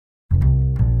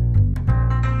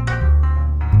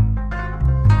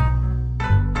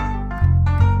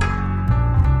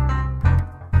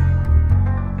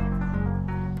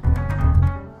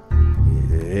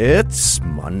It's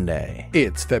Monday.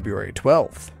 It's February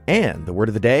 12th. And the word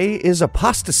of the day is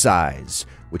apostatize,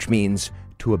 which means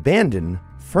to abandon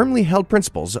firmly held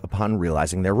principles upon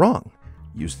realizing they're wrong.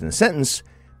 Used in a sentence,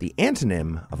 the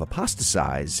antonym of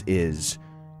apostatize is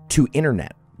to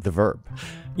internet, the verb.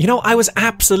 You know, I was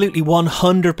absolutely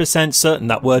 100% certain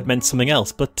that word meant something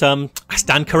else, but I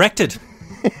stand corrected.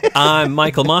 I'm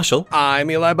Michael Marshall.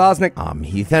 I'm Eli Bosnick. I'm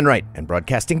Heath Enright, and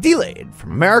broadcasting delayed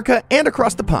from America and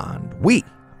across the pond, we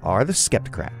are the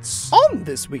Skepticrats. On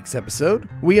this week's episode,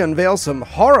 we unveil some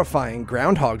horrifying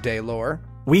Groundhog Day lore.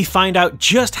 We find out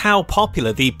just how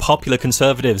popular the popular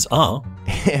conservatives are.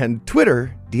 And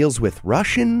Twitter deals with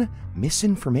Russian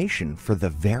misinformation for the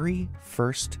very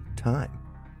first time.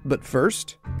 But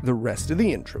first, the rest of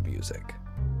the intro music.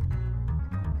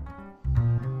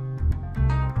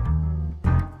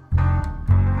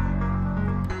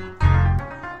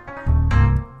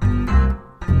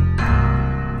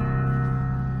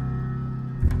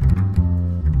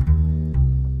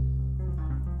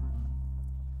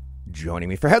 Joining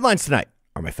me for headlines tonight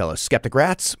are my fellow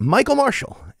Skepticrats, Michael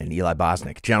Marshall and Eli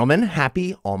Bosnick. Gentlemen,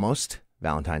 happy almost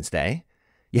Valentine's Day.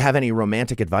 You have any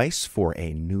romantic advice for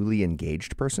a newly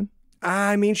engaged person?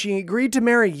 I mean, she agreed to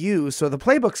marry you, so the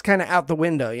playbook's kind of out the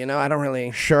window, you know? I don't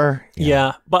really... Sure.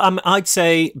 Yeah, but I'd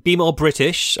say be more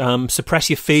British, suppress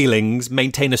your feelings,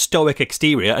 maintain a stoic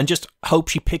exterior, and just hope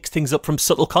she picks things up from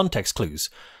subtle context clues.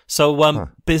 So,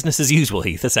 business as usual,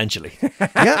 Heath, essentially.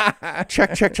 Yeah,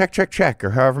 check,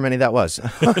 or however many that was.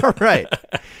 All right.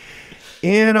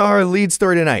 In our lead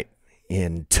story tonight,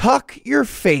 in Tuck Your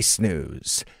Face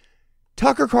news,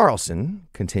 Tucker Carlson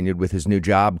continued with his new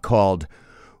job called,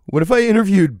 What If I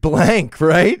Interviewed Blank,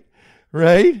 right?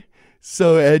 Right?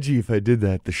 So edgy if I did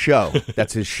that. The show.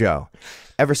 That's his show.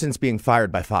 Ever since being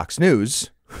fired by Fox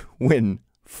News, when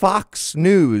Fox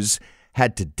News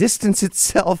had to distance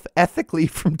itself ethically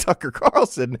from Tucker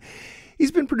Carlson, he's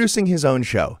been producing his own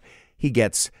show. He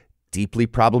gets deeply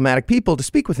problematic people to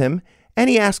speak with him, and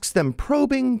he asks them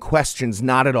probing questions.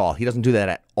 Not at all. He doesn't do that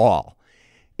at all.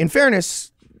 In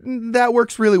fairness, that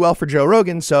works really well for Joe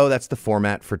Rogan, so that's the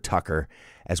format for Tucker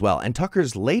as well. And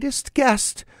Tucker's latest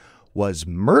guest was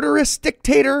murderous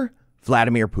dictator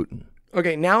Vladimir Putin.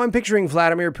 Okay, now I'm picturing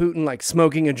Vladimir Putin like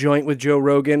smoking a joint with Joe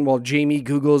Rogan while Jamie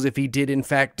Googles if he did in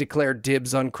fact declare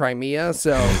dibs on Crimea,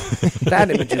 so that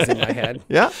image is in my head.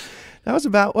 Yeah, that was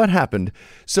about what happened.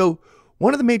 So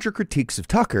one of the major critiques of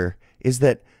Tucker is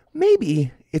that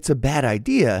maybe it's a bad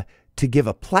idea to give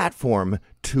a platform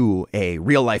to a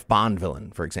real-life Bond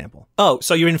villain, for example. Oh,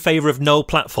 so you're in favor of no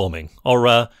platforming,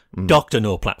 or Dr.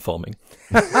 No platforming?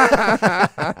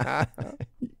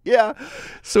 Yeah,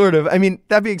 sort of. I mean,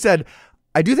 that being said,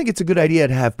 I do think it's a good idea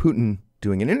to have Putin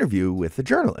doing an interview with a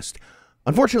journalist.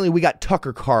 Unfortunately, we got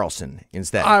Tucker Carlson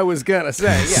instead. I was gonna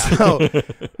say, yeah. So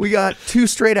we got 2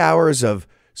 straight hours of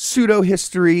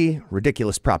pseudo-history,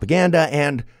 ridiculous propaganda,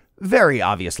 and very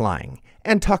obvious lying.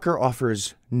 And Tucker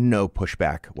offers no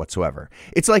pushback whatsoever.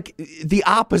 It's like the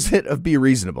opposite of be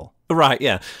reasonable. Right,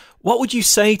 yeah. What would you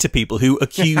say to people who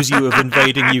accuse you of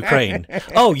invading Ukraine?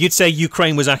 Oh, you'd say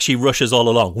Ukraine was actually Russia's all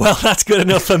along. Well, that's good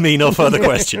enough for me. No further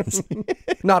questions.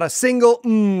 Not a single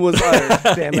was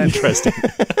uttered. Damn it. Interesting.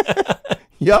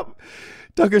 Yup.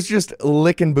 Tucker's just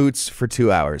licking boots for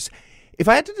 2 hours. If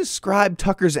I had to describe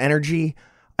Tucker's energy,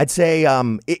 I'd say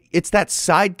it's that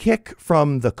sidekick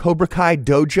from the Cobra Kai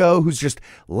dojo who's just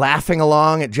laughing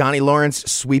along at Johnny Lawrence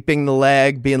sweeping the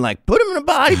leg, being like, put him in a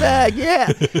body bag,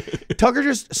 yeah. Tucker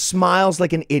just smiles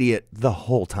like an idiot the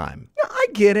whole time. I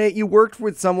get it. You worked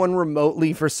with someone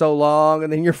remotely for so long,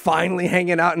 and then you're finally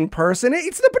hanging out in person.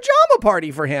 It's the pajama party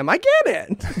for him. I get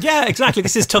it. Yeah, exactly.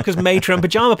 This is Tucker's matron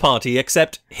pajama party,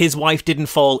 except his wife didn't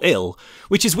fall ill,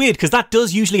 which is weird because that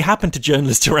does usually happen to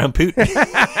journalists around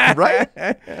Putin.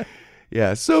 Right?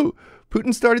 Yeah, so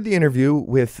Putin started the interview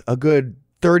with a good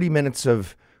 30 minutes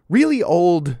of really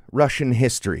old Russian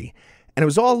history. And it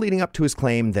was all leading up to his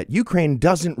claim that Ukraine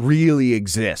doesn't really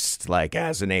exist, like,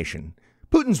 as a nation.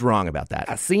 Putin's wrong about that.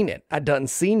 I seen it. I done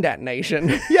seen that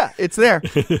nation. Yeah, it's there.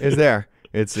 It's there.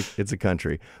 It's a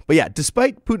country. But yeah,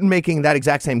 despite Putin making that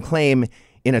exact same claim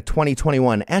in a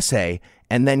 2021 essay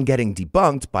and then getting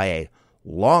debunked by a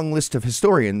long list of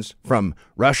historians from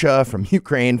Russia, from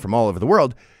Ukraine, from all over the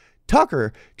world,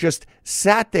 Tucker just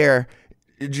sat there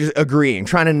just agreeing,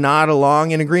 trying to nod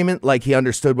along in agreement like he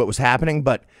understood what was happening.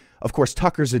 But of course,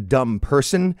 Tucker's a dumb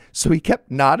person, so he kept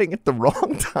nodding at the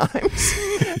wrong times.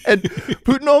 And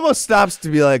Putin almost stops to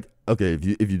be like, okay,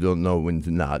 if you don't know when to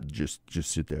nod, just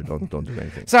sit there. Don't do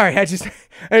anything. Sorry, I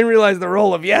didn't realize the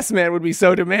role of yes man would be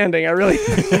so demanding. I really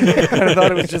kind of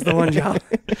thought it was just the one job.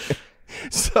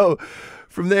 So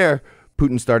from there,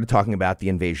 Putin started talking about the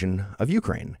invasion of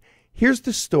Ukraine. Here's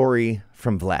the story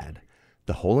from Vlad.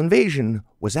 The whole invasion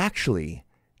was actually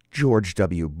George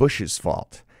W. Bush's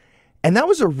fault. And that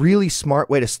was a really smart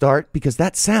way to start because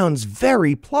that sounds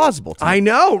very plausible to me. I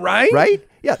know, right? Right?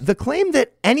 Yeah, the claim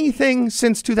that anything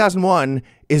since 2001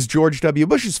 is George W.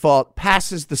 Bush's fault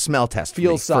passes the smell test.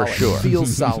 Feels solid. For sure.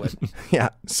 Feels solid. Yeah.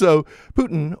 So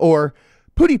Putin, or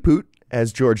Pooty Poot,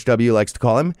 as George W. likes to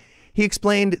call him, he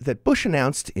explained that Bush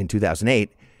announced in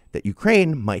 2008 that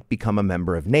Ukraine might become a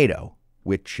member of NATO,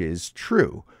 which is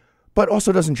true, but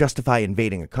also doesn't justify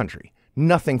invading a country.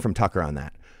 Nothing from Tucker on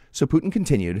that. So Putin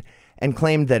continued and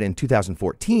claimed that in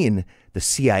 2014, the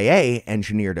CIA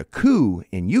engineered a coup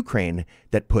in Ukraine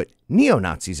that put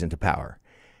neo-Nazis into power.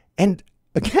 And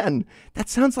again, that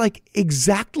sounds like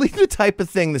exactly the type of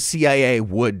thing the CIA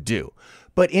would do.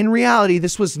 But in reality,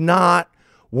 this was not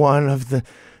one of the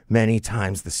many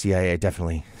times the CIA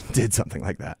definitely did something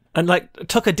like that. And like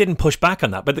Tucker didn't push back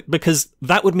on that, but because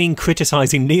that would mean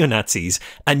criticizing neo-Nazis,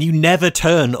 and you never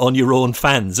turn on your own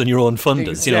fans and your own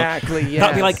funders. Exactly, yes.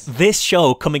 That'd be like this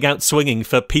show coming out swinging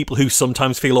for people who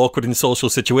sometimes feel awkward in social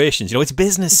situations. It's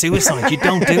business suicide. You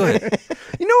don't do it.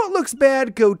 You know what looks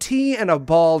bad? Goatee and a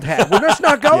bald head. We're just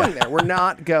not going there. We're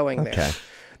not going there.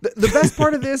 The best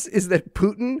part of this is that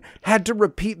Putin had to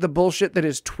repeat the bullshit that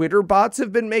his Twitter bots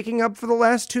have been making up for the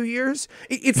last 2 years.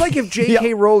 It's like if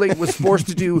J.K. Rowling was forced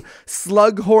to do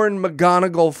Slughorn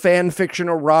McGonagall fan fiction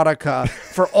erotica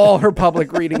for all her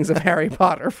public readings of Harry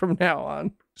Potter from now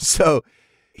on. So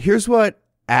here's what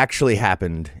actually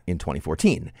happened in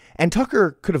 2014. And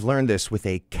Tucker could have learned this with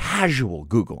a casual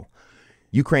Google.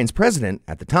 Ukraine's president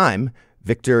at the time,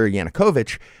 Viktor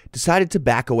Yanukovych, decided to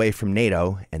back away from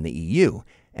NATO and the EU.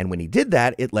 And when he did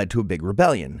that, it led to a big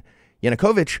rebellion.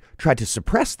 Yanukovych tried to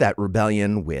suppress that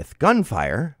rebellion with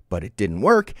gunfire, but it didn't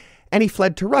work, and he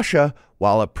fled to Russia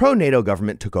while a pro-NATO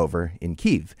government took over in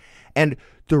Kyiv. And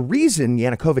the reason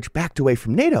Yanukovych backed away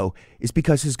from NATO is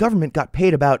because his government got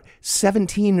paid about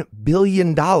 $17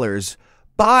 billion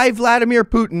by Vladimir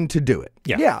Putin to do it.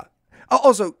 Yeah.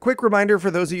 Also, quick reminder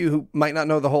for those of you who might not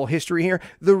know the whole history here.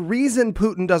 The reason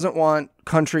Putin doesn't want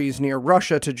countries near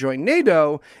Russia to join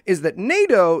NATO is that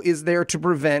NATO is there to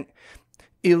prevent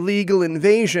illegal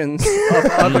invasions of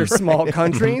other small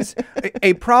countries,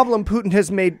 a problem Putin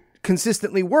has made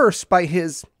consistently worse by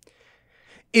his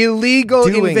illegal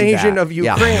invasion of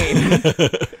Ukraine.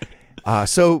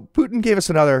 So Putin gave us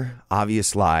another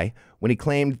obvious lie when he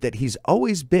claimed that he's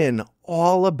always been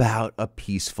all about a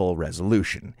peaceful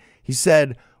resolution. He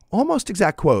said, almost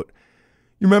exact quote,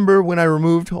 "You remember when I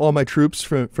removed all my troops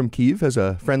from Kyiv as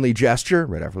a friendly gesture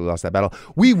right after we lost that battle?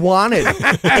 We wanted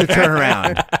to turn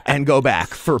around and go back.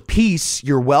 For peace,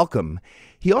 you're welcome."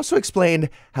 He also explained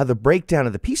how the breakdown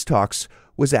of the peace talks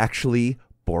was actually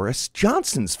Boris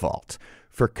Johnson's fault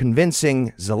for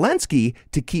convincing Zelensky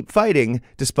to keep fighting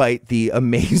despite the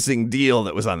amazing deal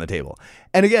that was on the table.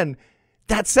 And again,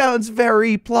 that sounds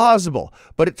very plausible,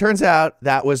 but it turns out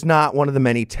that was not one of the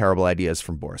many terrible ideas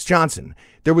from Boris Johnson.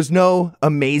 There was no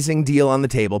amazing deal on the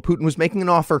table. Putin was making an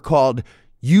offer called,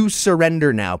 "You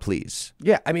surrender now, please."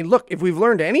 Yeah, I mean, look, if we've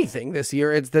learned anything this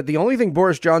year, it's that the only thing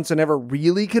Boris Johnson ever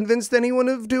really convinced anyone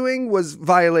of doing was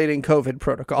violating COVID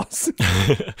protocols.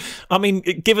 I mean,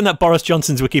 given that Boris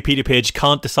Johnson's Wikipedia page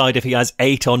can't decide if he has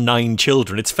 8 or 9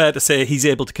 children, it's fair to say he's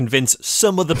able to convince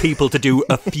some other people to do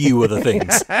a few other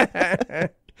things.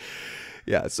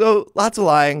 Yeah, so lots of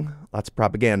lying, lots of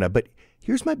propaganda. But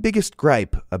here's my biggest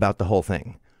gripe about the whole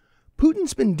thing.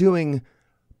 Putin's been doing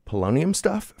polonium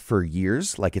stuff for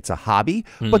years, like it's a hobby.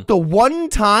 But the one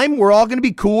time we're all going to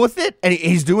be cool with it and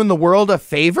he's doing the world a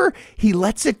favor, he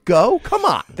lets it go? Come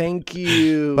on. Thank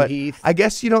you, but Heath. I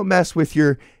guess you don't mess with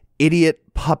your idiot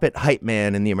puppet hype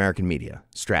man in the American media,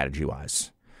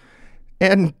 strategy-wise.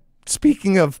 And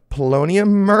speaking of polonium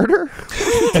murder,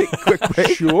 take a quick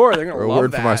break. Sure, they're going to love a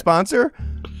word that. from our sponsor,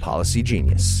 Policy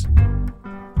Genius.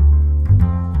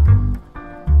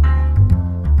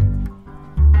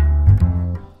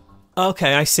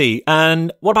 Okay, I see.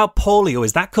 And what about polio?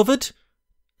 Is that covered?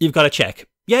 You've got to check.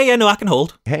 Yeah, no, I can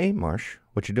hold. Hey, Marsh,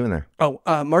 what you doing there? Oh,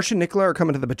 Marsh and Nicola are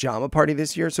coming to the pajama party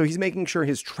this year, so he's making sure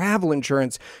his travel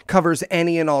insurance covers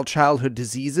any and all childhood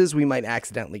diseases we might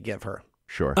accidentally give her.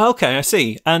 Sure. Okay, I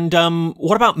see. And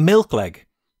what about milk leg?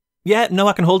 Yeah, no,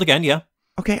 I can hold again, yeah.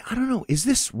 Okay, I don't know. Is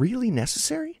this really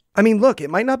necessary? I mean, look, it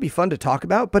might not be fun to talk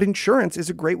about, but insurance is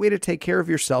a great way to take care of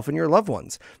yourself and your loved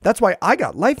ones. That's why I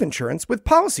got life insurance with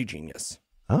Policy Genius.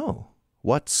 Oh,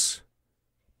 what's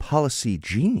Policy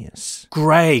Genius?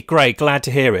 Great, glad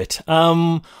to hear it.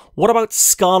 What about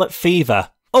scarlet fever?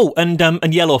 Oh,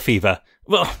 and yellow fever.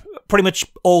 Well, pretty much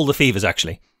all the fevers,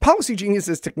 actually. Policy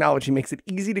Genius's technology makes it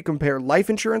easy to compare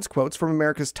life insurance quotes from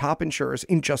America's top insurers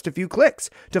in just a few clicks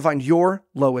to find your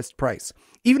lowest price.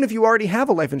 Even if you already have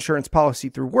a life insurance policy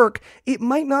through work, it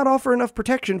might not offer enough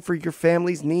protection for your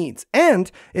family's needs, and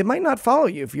it might not follow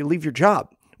you if you leave your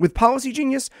job. With Policy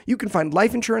Genius, you can find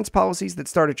life insurance policies that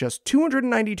start at just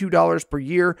 $292 per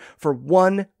year for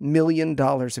 $1 million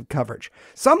of coverage.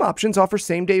 Some options offer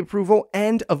same-day approval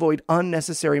and avoid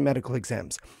unnecessary medical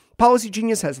exams. Policy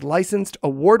Genius has licensed,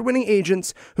 award-winning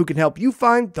agents who can help you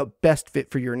find the best fit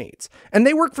for your needs. And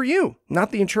they work for you,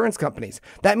 not the insurance companies.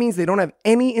 That means they don't have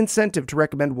any incentive to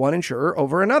recommend one insurer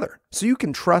over another, so you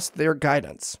can trust their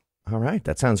guidance. All right,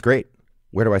 that sounds great.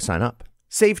 Where do I sign up?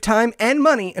 Save time and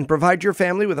money and provide your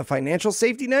family with a financial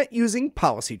safety net using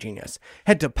Policy Genius.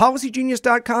 Head to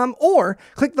policygenius.com or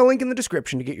click the link in the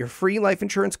description to get your free life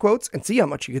insurance quotes and see how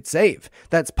much you could save.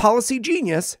 That's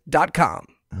policygenius.com.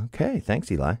 Okay,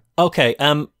 thanks, Eli. Okay,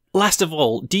 last of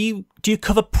all, do you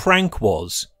cover prank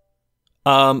wars?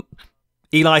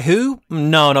 Eli who?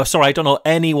 No, sorry, I don't know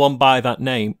anyone by that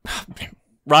name.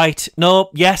 Right, no,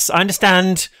 yes, I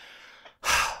understand.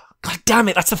 God damn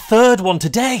it, that's the third one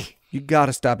today. You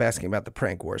gotta stop asking about the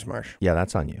prank wars, Marsh. Yeah,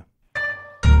 that's on you.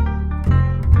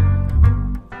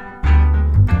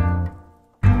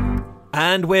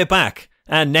 And we're back.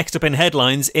 And next up in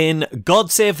headlines, in God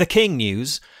Save the King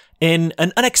news, in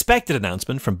an unexpected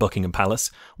announcement from Buckingham Palace,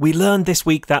 we learned this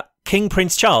week that King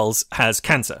Prince Charles has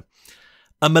cancer.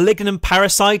 A malignant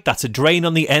parasite that's a drain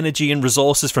on the energy and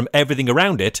resources from everything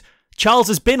around it. Charles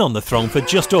has been on the throne for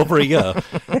just over a year,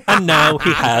 and now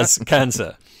he has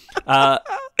cancer.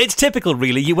 It's typical,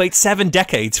 really. You wait 7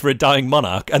 decades for a dying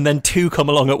monarch, and then 2 come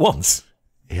along at once.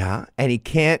 Yeah, and he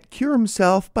can't cure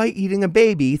himself by eating a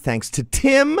baby thanks to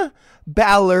Tim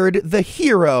Ballard, the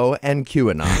hero, and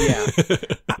QAnon. Yeah.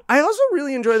 I also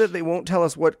really enjoy that they won't tell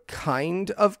us what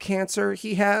kind of cancer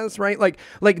he has, right? Like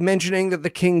mentioning that the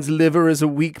king's liver is a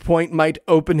weak point might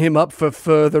open him up for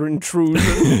further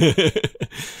intrusion.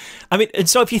 I mean, and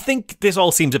so if you think this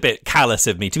all seems a bit callous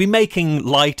of me to be making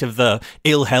light of the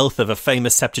ill health of a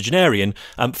famous septuagenarian,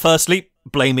 firstly,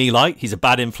 blame Eli. He's a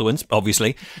bad influence,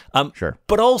 obviously. Sure.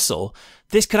 But also,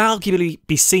 this could arguably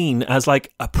be seen as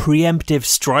like a preemptive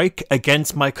strike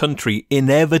against my country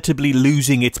inevitably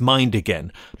losing its mind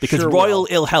again. Because royal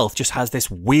ill health just has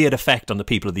this weird effect on the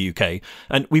people of the UK.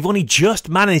 And we've only just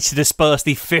managed to disperse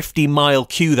the 50-mile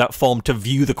queue that formed to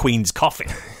view the Queen's coffin.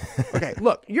 Okay,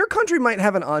 look, your country might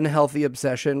have an unhealthy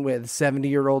obsession with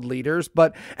 70-year-old leaders,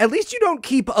 but at least you don't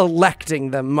keep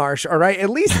electing them, Marsh, all right? At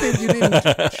least you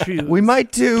didn't choose. We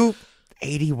might do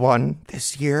 81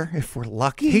 this year if we're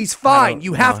lucky. He's fine.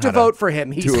 You have to vote for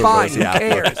him. He's fine. Who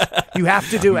cares? You have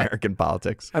to do it. American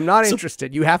politics. I'm not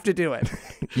interested. You have to do it.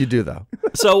 You do, though.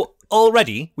 So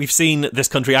already we've seen this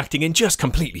country acting in just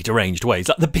completely deranged ways.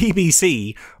 Like the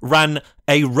BBC ran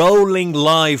a rolling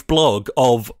live blog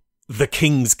of the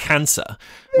King's cancer,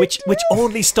 which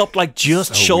only stopped like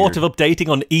just short of updating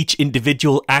on each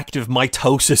individual act of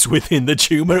mitosis within the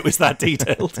tumour. It was that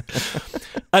detailed.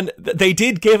 And they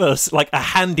did give us like a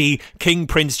handy King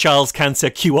Prince Charles cancer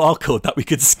QR code that we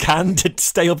could scan to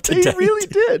stay up to date. They really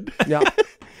did. Yeah.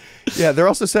 Yeah, they're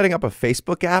also setting up a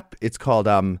Facebook app. It's called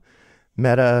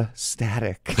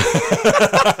Metastatic.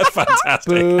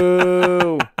 Fantastic.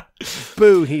 Boo.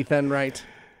 Boo, Heath Enright.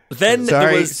 Then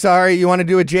sorry, you want to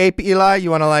do a jape, Eli? You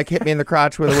want to like hit me in the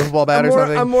crotch with a wiffle ball bat or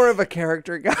something? I'm more of a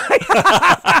character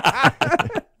guy.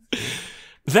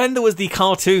 Then there was the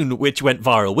cartoon which went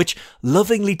viral, which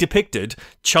lovingly depicted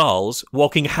Charles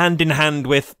walking hand in hand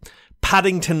with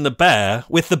Paddington the bear,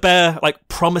 with the bear like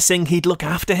promising he'd look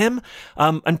after him.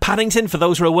 And Paddington, for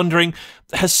those who are wondering,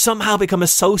 has somehow become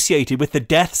associated with the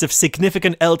deaths of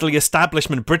significant elderly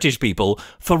establishment British people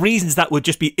for reasons that would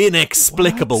just be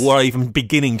inexplicable were I even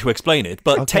beginning to explain it.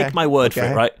 But take my word for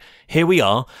it, right? Here we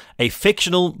are. A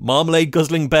fictional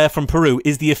marmalade-guzzling bear from Peru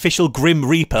is the official Grim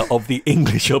Reaper of the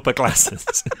English upper classes.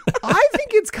 I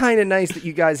think it's kind of nice that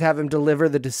you guys have him deliver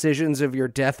the decisions of your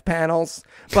death panels.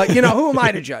 But, you know, who am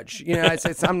I to judge? You know,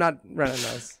 I'm not running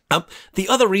those. The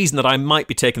other reason that I might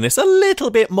be taking this a little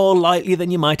bit more lightly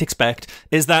than you might expect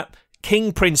is that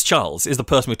King Prince Charles is the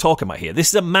person we're talking about here. This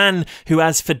is a man who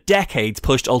has for decades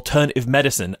pushed alternative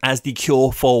medicine as the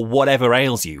cure for whatever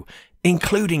ails you,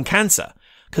 including cancer.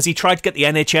 Because he tried to get the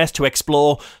NHS to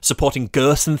explore supporting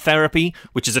Gerson therapy,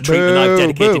 which is a treatment I've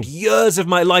dedicated years of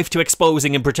my life to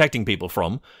exposing and protecting people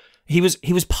from. He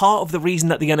was part of the reason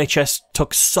that the NHS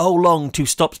took so long to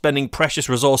stop spending precious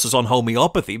resources on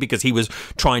homeopathy, because he was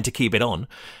trying to keep it on.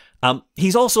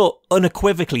 He's also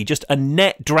unequivocally just a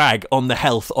net drag on the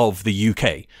health of the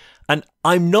UK. And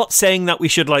I'm not saying that we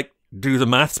should, like, do the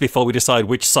maths before we decide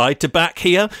which side to back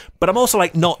here, but I'm also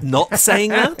like not saying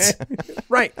that.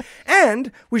 Right.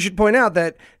 And we should point out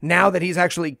that now that he's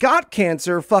actually got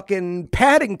cancer, fucking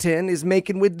Paddington is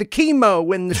making with the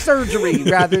chemo and the surgery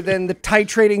rather than the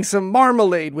titrating some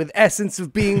marmalade with essence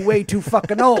of being way too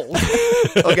fucking old.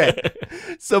 Okay.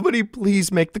 Somebody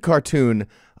please make the cartoon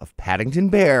of Paddington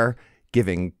Bear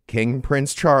giving King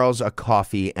Prince Charles a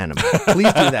coffee enema.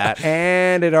 Please do that.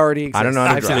 And it already exists. I don't know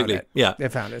how to Absolutely. draw it. Yeah. They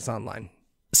found it. It's online.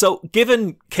 So,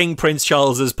 given King Prince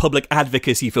Charles's public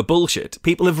advocacy for bullshit,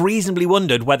 people have reasonably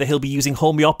wondered whether he'll be using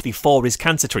homeopathy for his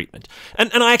cancer treatment.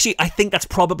 And I think that's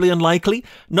probably unlikely,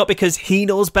 not because he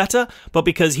knows better, but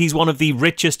because he's one of the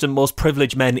richest and most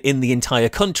privileged men in the entire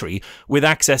country, with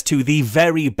access to the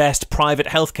very best private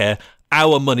healthcare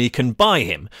our money can buy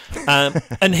him.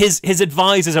 And his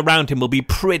advisors around him will be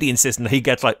pretty insistent that he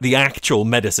gets like the actual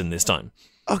medicine this time.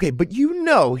 Okay, but you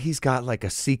know he's got like a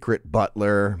secret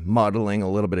butler muddling a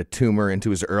little bit of tumor into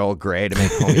his Earl Grey to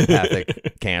make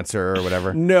homeopathic cancer or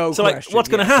whatever. No So question. like, what's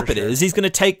going to Yeah, happen for sure. is he's going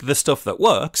to take the stuff that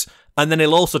works, and then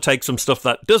he'll also take some stuff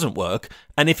that doesn't work.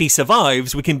 And if he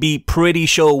survives, we can be pretty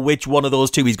sure which one of those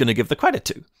two he's going to give the credit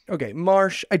to. Okay,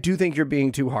 Marsh, I do think you're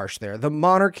being too harsh there. The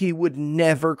monarchy would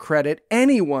never credit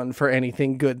anyone for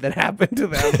anything good that happened to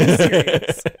them.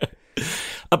 Serious.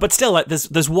 But still, like,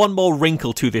 there's one more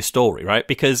wrinkle to this story, right?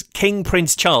 Because King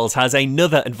Prince Charles has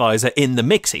another advisor in the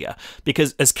mix here.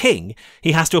 Because as king,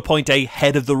 he has to appoint a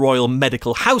head of the royal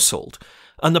medical household.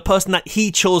 And the person that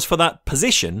he chose for that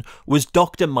position was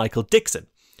Dr. Michael Dixon.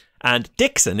 And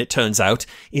Dixon, it turns out,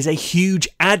 is a huge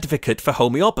advocate for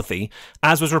homeopathy,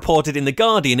 as was reported in The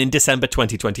Guardian in December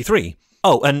 2023.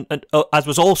 Oh, and as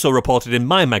was also reported in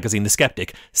my magazine, The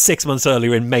Skeptic, 6 months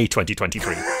earlier in May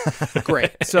 2023.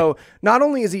 Great. So not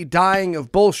only is he dying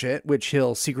of bullshit, which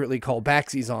he'll secretly call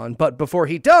backsies on, but before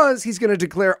he does, he's going to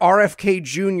declare RFK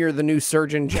Jr. the new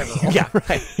Surgeon General. Yeah,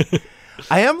 Right.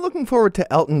 I am looking forward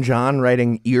to Elton John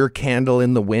writing Ear Candle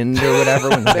in the Wind or whatever.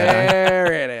 When he's there.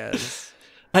 There it is.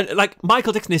 And like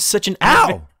Michael Dixon is such an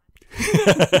advocate.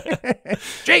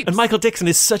 James. And Michael Dixon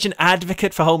is such an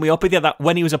advocate for homeopathy that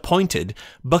when he was appointed,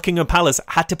 Buckingham Palace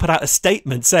had to put out a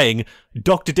statement saying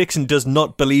Dr. Dixon does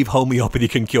not believe homeopathy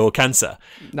can cure cancer.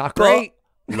 Not great.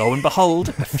 But, lo and behold,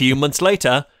 a few months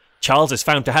later, Charles is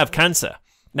found to have cancer.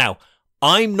 Now,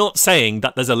 I'm not saying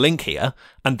that there's a link here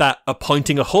and that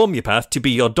appointing a homeopath to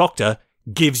be your doctor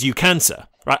gives you cancer.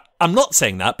 Right? I'm not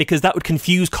saying that because that would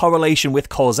confuse correlation with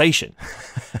causation.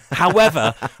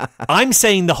 However, I'm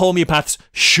saying the homeopaths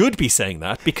should be saying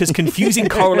that because confusing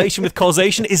correlation with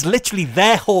causation is literally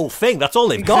their whole thing. That's all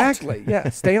they've got. Exactly. Yeah.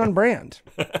 Stay on brand.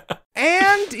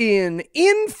 And in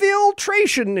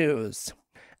infiltration news,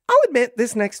 I'll admit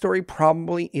this next story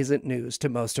probably isn't news to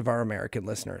most of our American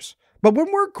listeners. But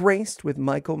when we're graced with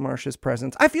Michael Marsh's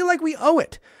presence, I feel like we owe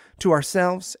it to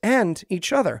ourselves and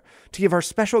each other to give our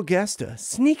special guest a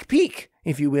sneak peek,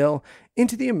 if you will,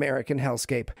 into the American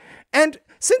hellscape. And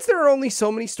since there are only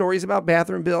so many stories about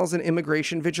bathroom bills and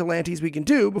immigration vigilantes we can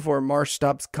do before Marsh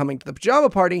stops coming to the pajama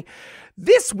party,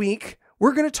 this week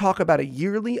we're going to talk about a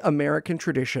yearly American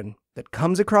tradition that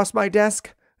comes across my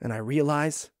desk, and I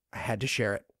realize I had to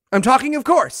share it. I'm talking, of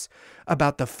course,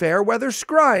 about the fair weather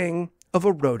scrying of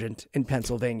a rodent in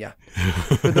Pennsylvania.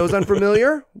 For those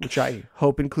unfamiliar, which I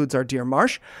hope includes our dear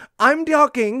Marsh, I'm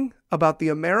talking about the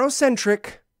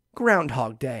Amerocentric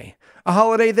Groundhog Day, a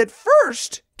holiday that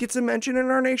first gets a mention in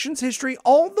our nation's history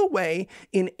all the way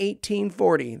in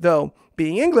 1840. Though,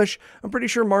 being English, I'm pretty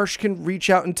sure Marsh can reach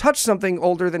out and touch something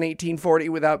older than 1840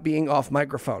 without being off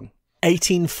microphone.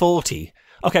 1840.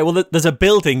 Okay, well, there's a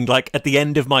building like at the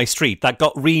end of my street that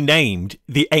got renamed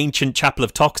the Ancient Chapel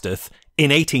of Toxteth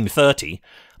in 1830.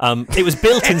 It was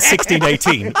built in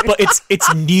 1618, but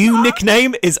its new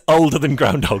nickname is older than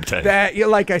Groundhog Day. That, yeah,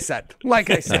 like I said,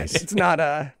 it's not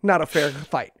a fair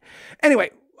fight. Anyway,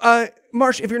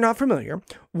 Marsh, if you're not familiar,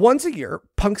 once a year,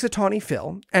 Punxsutawney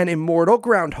Phil, an immortal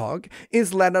groundhog,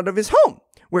 is let out of his home,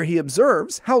 where he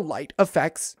observes how light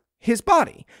affects his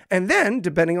body. And then,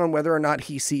 depending on whether or not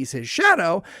he sees his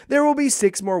shadow, there will be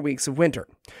 6 more weeks of winter.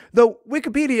 Though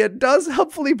Wikipedia does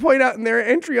helpfully point out in their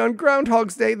entry on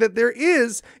Groundhog's Day that there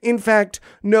is, in fact,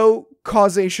 no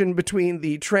causation between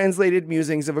the translated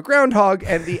musings of a groundhog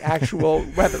and the actual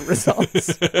weather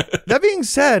results. That being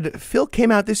said, Phil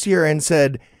came out this year and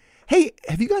said, hey,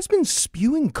 have you guys been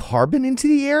spewing carbon into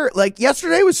the air? Like,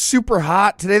 yesterday was super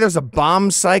hot. Today there's a bomb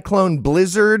cyclone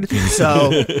blizzard.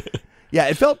 So... yeah,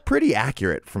 it felt pretty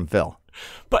accurate from Phil.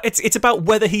 But it's about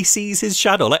whether he sees his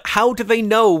shadow. Like, how do they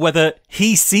know whether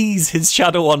he sees his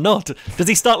shadow or not? Does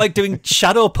he start, like, doing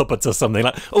shadow puppets or something?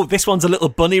 Like, oh, this one's a little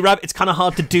bunny rabbit. It's kind of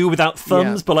hard to do without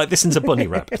thumbs, but, like, this one's a bunny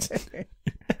rabbit.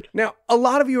 Now, a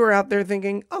lot of you are out there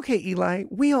thinking, okay, Eli,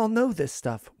 we all know this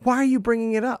stuff. Why are you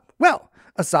bringing it up? Well,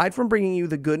 aside from bringing you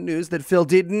the good news that Phil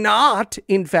did not,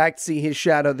 in fact, see his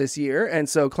shadow this year, and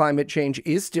so climate change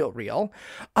is still real,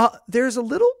 there's a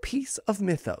little piece of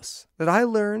mythos that I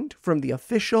learned from the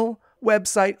official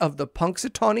website of the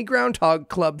Punxsutawney Groundhog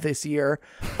Club this year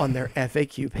on their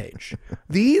FAQ page.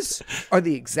 These are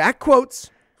the exact quotes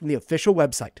from the official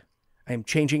website. I am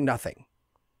changing nothing.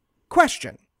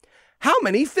 Question: how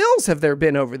many Phils have there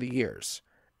been over the years?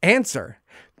 Answer: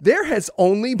 there has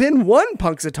only been one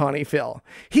Punxsutawney Phil.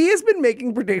 He has been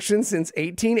making predictions since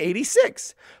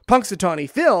 1886. Punxsutawney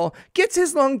Phil gets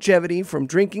his longevity from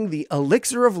drinking the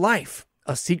elixir of life,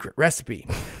 a secret recipe.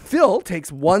 Phil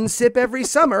takes one sip every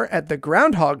summer at the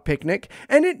groundhog picnic,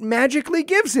 and it magically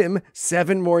gives him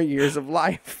 7 more years of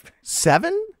life.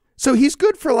 7? So he's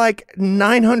good for like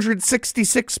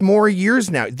 966 more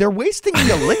years now. They're wasting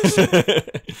the elixir.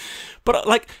 But,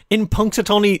 like, in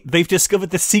Punxsutawney, they've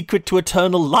discovered the secret to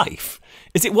eternal life.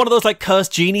 Is it one of those, like,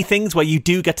 cursed genie things where you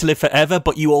do get to live forever,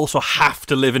 but you also have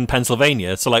to live in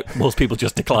Pennsylvania? So, like, most people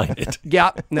just decline it. Yeah,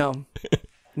 no,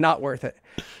 not worth it.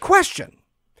 Question: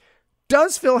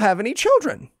 does Phil have any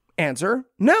children? Answer: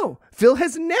 no, Phil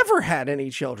has never had any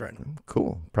children.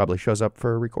 Cool. Probably shows up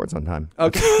for records on time.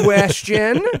 Okay.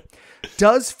 Question: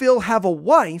 does Phil have a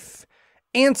wife?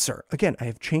 Answer: again, I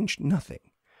have changed nothing.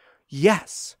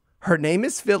 Yes, her name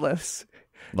is Phyllis.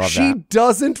 Love she that.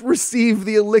 doesn't receive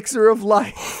the elixir of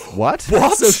life. What?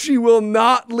 So she will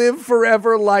not live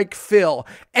forever like Phil.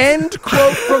 End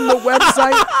quote from the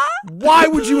website. Why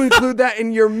would you include that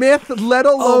in your myth, let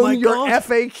alone your God.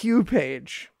 FAQ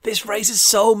page? This raises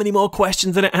so many more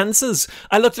questions than it answers.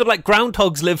 I looked up, like,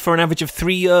 groundhogs live for an average of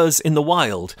 3 years in the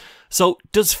wild. So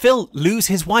does Phil lose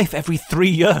his wife every 3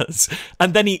 years?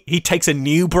 And then he takes a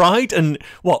new bride and,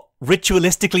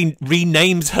 ritualistically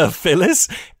renames her Phyllis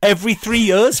every 3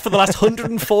 years for the last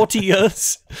 140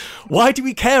 years? Why do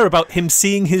we care about him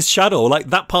seeing his shadow, like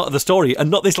that part of the story,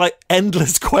 and not this, like,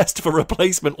 endless quest for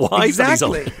replacement wives?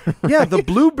 Exactly. Yeah, the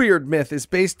Bluebeard myth is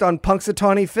based on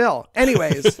Punxsutawney Phil.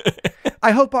 Anyways,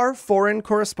 I hope our foreign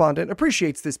correspondent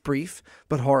appreciates this brief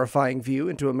but horrifying view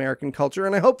into American culture,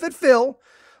 and I hope that Phil,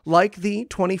 like the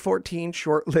 2014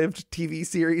 short-lived TV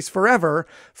series Forever,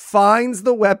 finds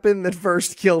the weapon that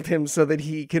first killed him so that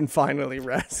he can finally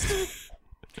rest.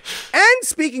 And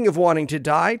speaking of wanting to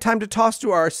die, time to toss to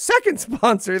our second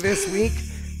sponsor this week,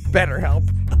 BetterHelp.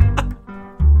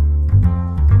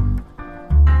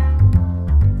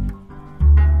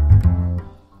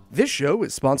 This show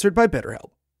is sponsored by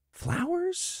BetterHelp.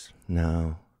 Flowers?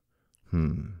 No.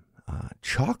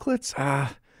 Chocolates?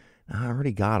 I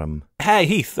already got them. Hey,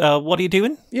 Heath, what are you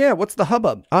doing? Yeah, what's the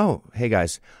hubbub? Oh, hey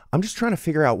guys. I'm just trying to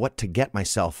figure out what to get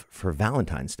myself for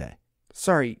Valentine's Day.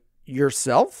 Sorry,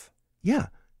 yourself? Yeah,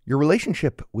 your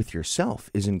relationship with yourself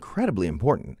is incredibly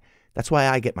important. That's why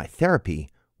I get my therapy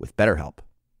with BetterHelp.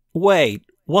 Wait,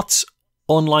 what's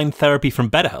online therapy from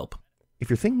BetterHelp? If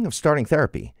you're thinking of starting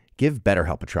therapy, give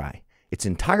BetterHelp a try. It's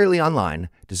entirely online,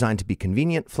 designed to be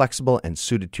convenient, flexible, and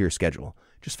suited to your schedule.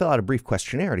 Just fill out a brief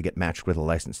questionnaire to get matched with a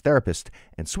licensed therapist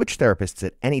and switch therapists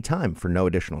at any time for no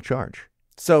additional charge.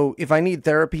 So if I need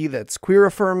therapy that's queer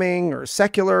affirming or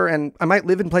secular, and I might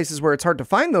live in places where it's hard to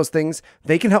find those things,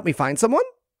 they can help me find someone?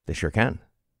 They sure can.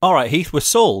 All right, Heath, we're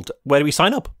sold. Where do we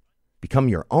sign up? Become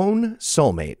your own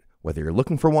soulmate, whether you're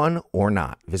looking for one or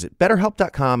not. Visit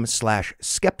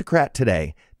BetterHelp.com/Skepticrat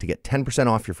today to get 10%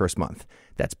 off your first month.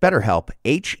 That's BetterHelp,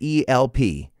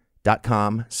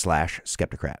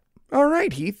 HELP.com/Skepticrat. All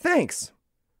right, Heath, thanks.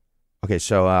 Okay,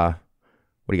 so what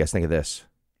do you guys think of this?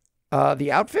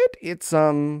 The outfit, it's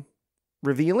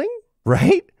revealing?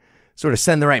 Right? Sort of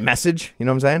send the right message, you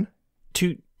know what I'm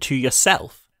saying? To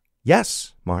yourself?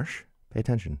 Yes, Marsh. Pay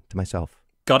attention to myself.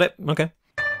 Got it? Okay.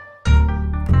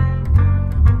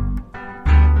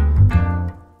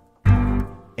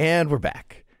 And we're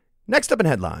back. Next up in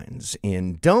headlines,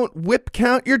 in Don't Whip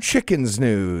Count Your Chickens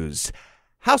news,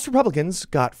 House Republicans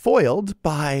got foiled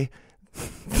by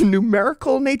the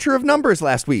numerical nature of numbers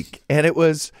last week, and it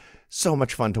was so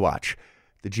much fun to watch.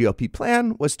 The GOP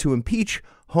plan was to impeach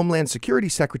Homeland Security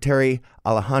Secretary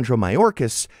Alejandro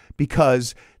Mayorkas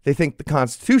because they think the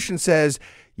Constitution says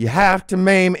you have to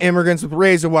maim immigrants with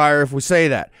razor wire if we say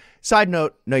that. Side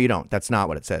note, no, you don't. That's not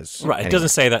what it says. Right, anyway. It doesn't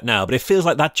say that now, but it feels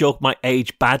like that joke might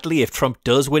age badly if Trump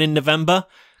does win in November,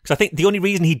 Because I think the only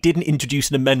reason he didn't introduce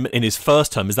an amendment in his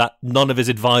first term is that none of his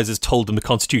advisors told him the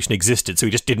Constitution existed, so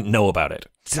he just didn't know about it.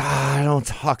 I don't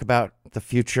talk about the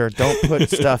future. Don't put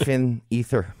stuff in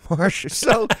ether, Marsh.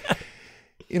 So,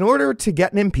 in order to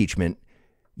get an impeachment,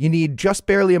 you need just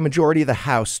barely a majority of the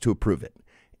House to approve it.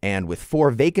 And with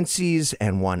 4 vacancies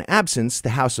and 1 absence,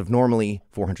 the House of normally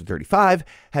 435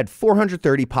 had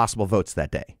 430 possible votes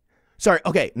that day. Sorry,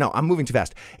 okay, no, I'm moving too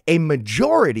fast. A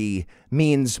majority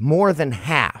means more than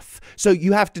half. So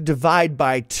you have to divide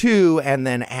by 2 and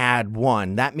then add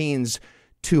 1. That means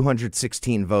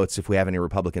 216 votes if we have any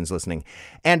Republicans listening.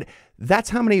 And that's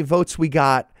how many votes we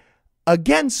got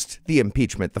against the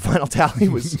impeachment. The final tally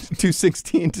was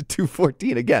 216 to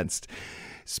 214 against.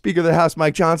 Speaker of the House,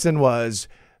 Mike Johnson, was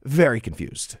very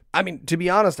confused. I mean, to be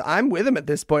honest, I'm with him at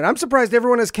this point. I'm surprised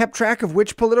everyone has kept track of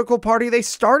which political party they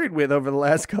started with over the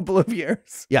last couple of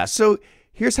years. Yeah, so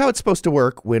here's how it's supposed to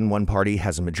work when one party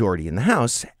has a majority in the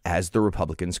House, as the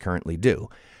Republicans currently do.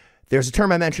 There's a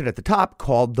term I mentioned at the top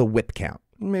called the whip count.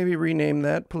 Maybe rename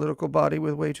that political body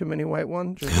with way too many white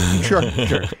ones. Sure.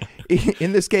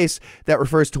 In this case, that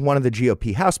refers to one of the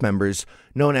GOP House members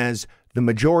known as the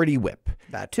majority whip.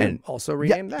 That too. And also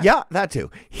rename that. Yeah, that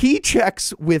too. He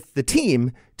checks with the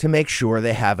team to make sure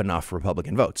they have enough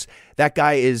Republican votes. That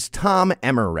guy is Tom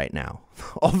Emmer right now,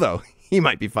 although he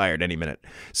might be fired any minute.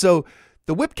 So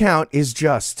the whip count is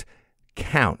just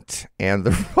count, and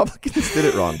the Republicans did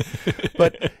it wrong.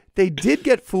 But they did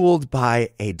get fooled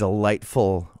by a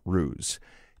delightful ruse.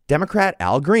 Democrat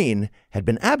Al Green had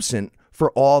been absent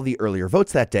for all the earlier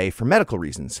votes that day for medical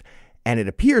reasons. And it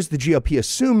appears the GOP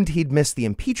assumed he'd missed the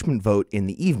impeachment vote in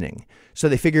the evening. So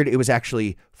they figured it was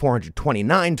actually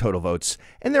 429 total votes,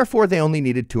 and therefore they only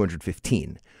needed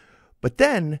 215. But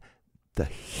then the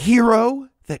hero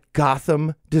that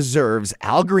Gotham deserves,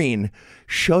 Al Green,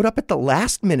 showed up at the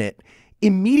last minute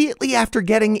immediately after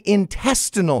getting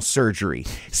intestinal surgery,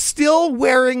 still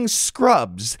wearing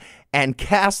scrubs, and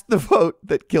cast the vote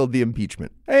that killed the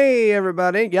impeachment. Hey,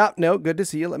 everybody. Yep, no, good to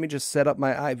see you. Let me just set up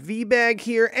my IV bag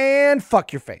here and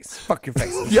fuck your face. Fuck your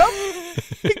face. Yep,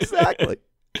 exactly.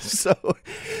 So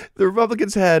the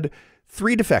Republicans had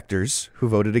 3 defectors who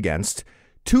voted against.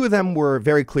 2 of them were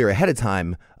very clear ahead of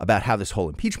time about how this whole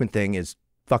impeachment thing is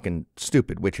fucking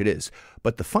stupid, which it is.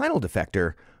 But the final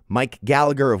defector, Mike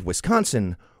Gallagher of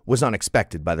Wisconsin, was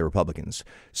unexpected by the Republicans.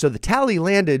 So the tally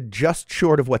landed just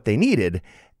short of what they needed.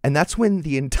 And that's when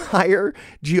the entire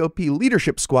GOP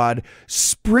leadership squad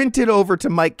sprinted over to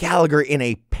Mike Gallagher in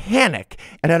a panic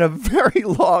and had a very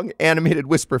long animated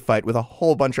whisper fight with a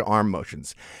whole bunch of arm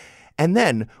motions. And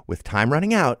then, with time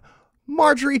running out,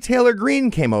 Marjorie Taylor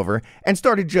Greene came over and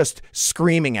started just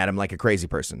screaming at him like a crazy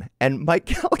person. And Mike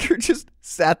Gallagher just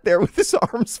sat there with his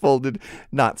arms folded,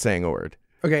 not saying a word.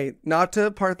 Okay, not to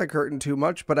part the curtain too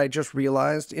much, but I just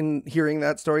realized in hearing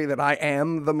that story that I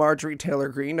am the Marjorie Taylor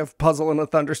Greene of Puzzle in a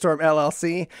Thunderstorm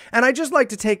LLC. And I just like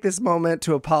to take this moment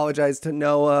to apologize to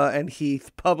Noah and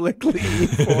Heath publicly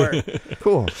for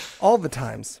Cool. all the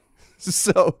times.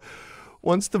 So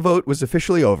once the vote was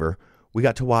officially over, we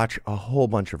got to watch a whole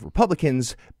bunch of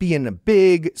Republicans being a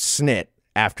big snit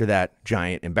after that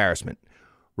giant embarrassment.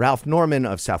 Ralph Norman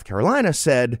of South Carolina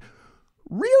said,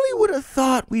 "Really would have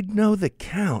thought we'd know the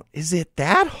count. Is it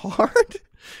that hard?"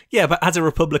 Yeah, but as a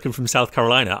Republican from South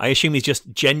Carolina, I assume he's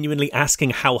just genuinely asking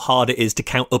how hard it is to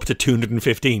count up to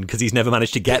 215 because he's never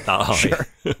managed to get that high. Sure.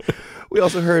 We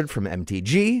also heard from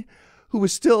MTG, who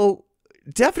was still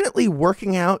definitely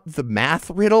working out the math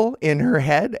riddle in her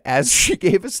head as she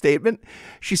gave a statement.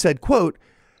 She said, quote,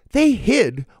 "They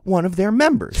hid one of their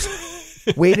members."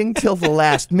 Waiting till the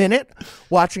last minute,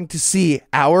 watching to see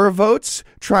our votes,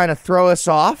 trying to throw us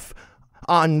off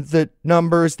on the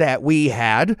numbers that we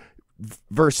had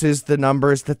versus the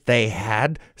numbers that they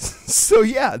had. So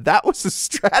yeah, that was a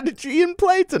strategy in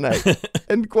play tonight.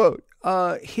 End quote.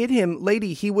 Hit him,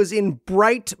 lady. He was in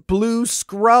bright blue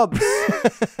scrubs.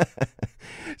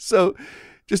 So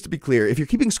just to be clear, if you're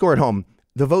keeping score at home,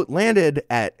 the vote landed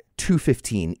at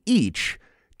 215 each,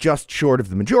 just short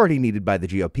of the majority needed by the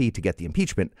GOP to get the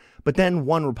impeachment. But then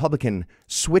one Republican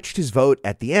switched his vote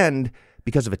at the end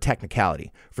because of a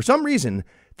technicality. For some reason,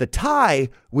 the tie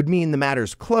would mean the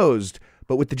matter's closed,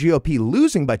 but with the GOP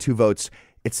losing by 2 votes,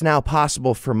 it's now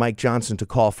possible for Mike Johnson to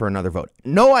call for another vote.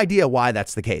 No idea why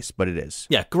that's the case, but it is.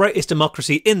 Yeah, greatest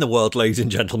democracy in the world, ladies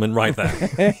and gentlemen, right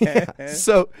there. Yeah.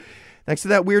 So thanks to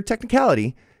that weird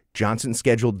technicality, Johnson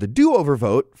scheduled the do-over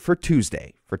vote for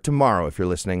Tuesday, for tomorrow if you're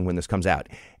listening when this comes out.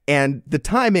 And the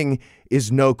timing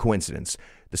is no coincidence.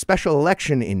 The special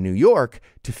election in New York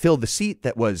to fill the seat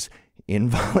that was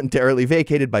involuntarily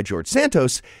vacated by George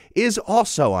Santos is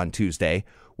also on Tuesday,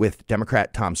 with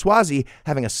Democrat Tom Suozzi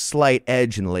having a slight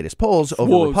edge in the latest polls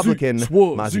over Republican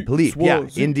Mazi Palif. Yeah,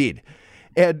 indeed.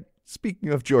 And speaking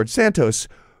of George Santos,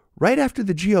 right after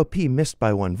the GOP missed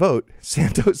by one vote,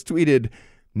 Santos tweeted,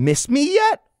 "Miss me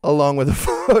yet?" along with a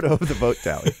photo of the vote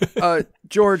tally.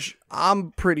 George,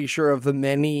 I'm pretty sure of the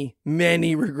many,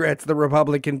 many regrets the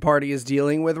Republican Party is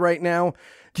dealing with right now.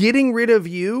 Getting rid of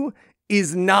you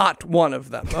is not one of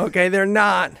them. Okay, they're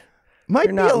not. Might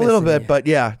be a little bit, but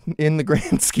yeah, in the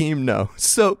grand scheme, no.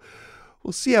 So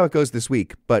we'll see how it goes this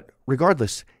week. But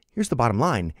regardless, here's the bottom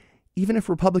line. Even if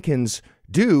Republicans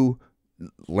do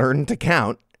learn to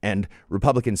count and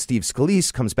Republican Steve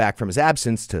Scalise comes back from his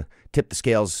absence to tip the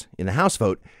scales in the House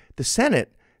vote, the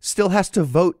Senate still has to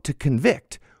vote to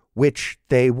convict, which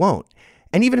they won't.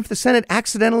 And even if the Senate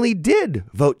accidentally did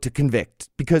vote to convict,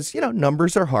 because,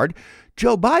 numbers are hard,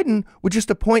 Joe Biden would just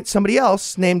appoint somebody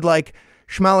else named like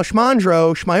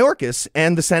Shmalashmandro Shmayorkis,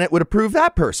 and the Senate would approve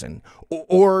that person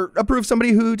or approve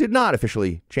somebody who did not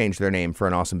officially change their name for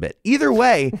an awesome bit. Either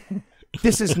way,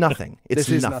 this is nothing. It's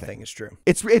nothing. It's true.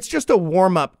 It's just a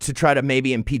warm up to try to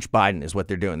maybe impeach Biden is what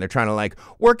they're doing. They're trying to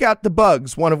work out the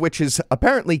bugs, one of which is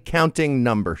apparently counting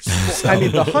numbers. So. I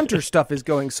mean, the Hunter stuff is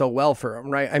going so well for him,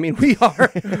 right? I mean, we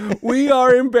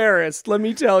are embarrassed. Let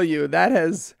me tell you,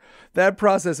 that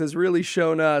process has really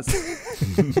shown us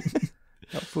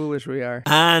how foolish we are.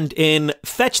 And in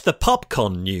Fetch the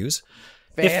Popcorn news,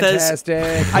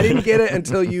 fantastic. I didn't get it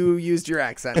until you used your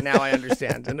accent. Now I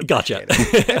understand. And gotcha.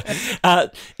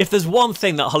 If there's one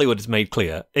thing that Hollywood has made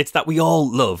clear, it's that we all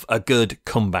love a good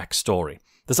comeback story.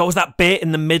 There's always that bit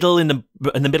in the middle, in the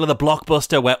middle of the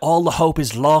blockbuster where all the hope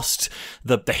is lost,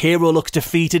 the hero looks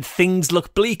defeated, things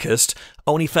look bleakest,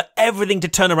 only for everything to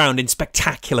turn around in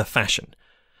spectacular fashion.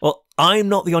 Well, I'm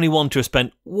not the only one to have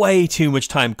spent way too much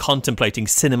time contemplating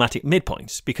cinematic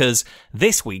midpoints, because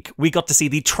this week we got to see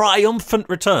the triumphant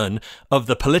return of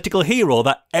the political hero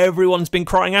that everyone's been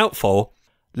crying out for,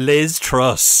 Liz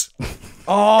Truss.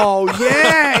 Oh,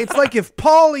 yeah. It's like if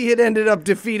Paulie had ended up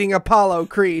defeating Apollo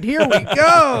Creed. Here we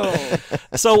go.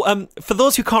 So, for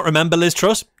those who can't remember Liz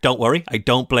Truss, don't worry, I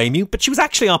don't blame you, but she was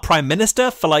actually our Prime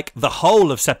Minister for the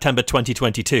whole of September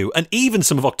 2022 and even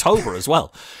some of October as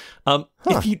well.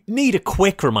 If you need a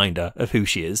quick reminder of who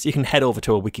she is, you can head over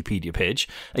to her Wikipedia page.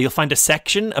 You'll find a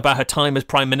section about her time as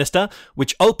Prime Minister,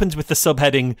 which opens with the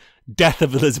subheading Death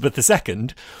of Elizabeth II,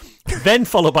 then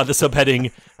followed by the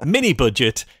subheading Mini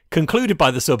Budget, concluded by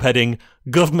the subheading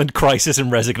Government Crisis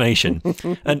and Resignation.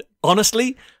 And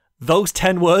honestly, those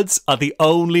 10 words are the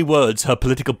only words her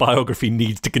political biography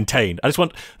needs to contain. I just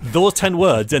want those 10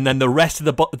 words, and then the rest of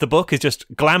the book is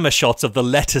just glamour shots of the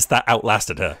lettuce that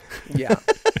outlasted her. Yeah.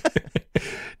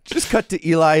 Just cut to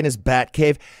Eli in his bat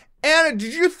cave. Anna,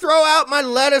 did you throw out my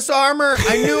lettuce armor?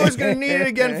 I knew I was going to need it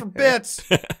again for bits.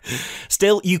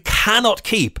 Still, you cannot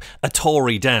keep a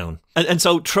Tory down. And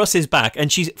so Truss is back,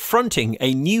 and she's fronting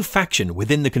a new faction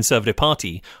within the Conservative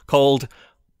Party called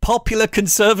Popular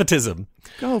Conservatism.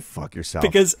 Go fuck yourself.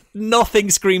 Because nothing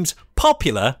screams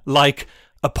popular like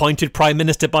appointed Prime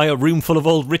Minister by a room full of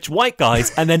old rich white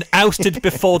guys and then ousted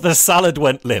before the salad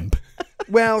went limp.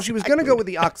 Well, she was going to go with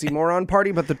the oxymoron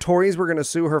party, but the Tories were going to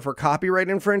sue her for copyright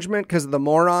infringement because of the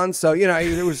morons. So,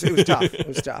 it was tough. It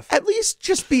was tough. At least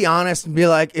just be honest and be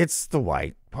like, it's the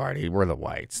white party. We're the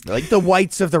whites. Like the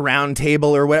whites of the round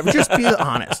table or whatever. Just be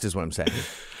honest is what I'm saying.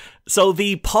 So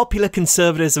the Popular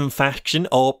Conservatism faction,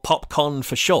 or PopCon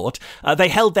for short, they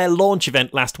held their launch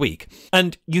event last week.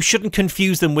 And you shouldn't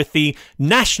confuse them with the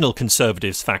National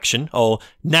Conservatives faction, or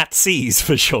Nazis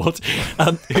for short,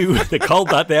 who they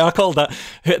are called that.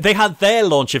 They had their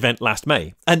launch event last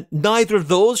May. And neither of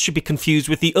those should be confused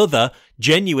with the other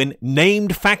genuine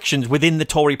named factions within the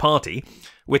Tory party,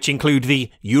 which include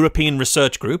the European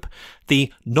Research Group,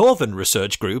 the Northern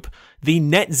Research Group, the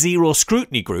Net Zero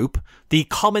Scrutiny Group, the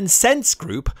Common Sense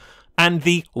Group, and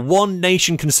the One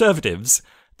Nation Conservatives,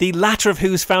 the latter of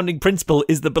whose founding principle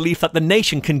is the belief that the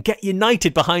nation can get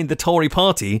united behind the Tory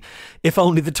party if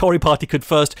only the Tory party could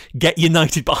first get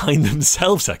united behind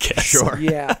themselves, I guess. Sure.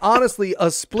 Yeah, honestly,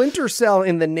 a splinter cell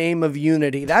in the name of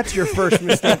unity. That's your first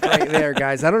mistake right there,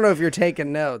 guys. I don't know if you're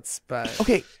taking notes, but...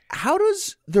 Okay, how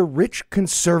does the rich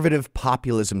conservative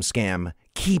populism scam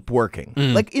keep working?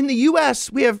 Like in the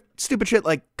US, we have stupid shit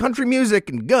like country music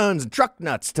and guns and truck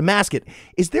nuts to mask it.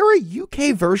 Is there a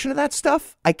UK version of that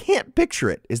stuff? I can't picture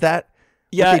it. Is that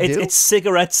Yeah, it's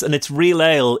cigarettes and it's real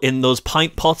ale in those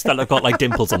pint pots that have got like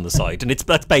dimples on the side. And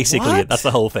that's basically it. That's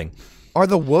the whole thing. Are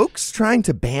the wokes trying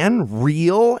to ban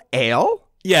real ale?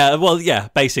 Yeah, well, yeah,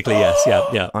 basically, yes.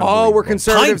 Yeah. Oh, we're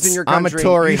conservatives in your country. I'm a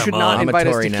Tory. You should not invite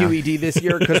us to QED this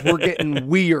year because we're getting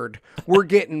weird. We're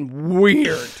getting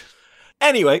weird.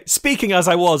 Anyway, speaking as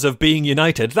I was of being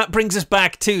united, that brings us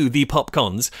back to the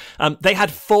PopCons. They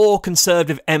had 4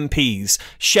 Conservative MPs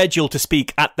scheduled to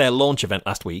speak at their launch event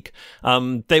last week.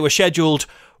 They were scheduled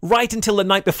right until the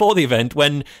night before the event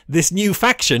when this new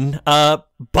faction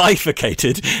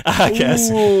bifurcated, I guess,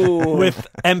 with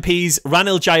MPs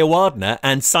Ranil Jayawardena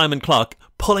and Simon Clarke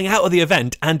pulling out of the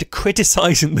event and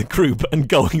criticising the group and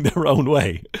going their own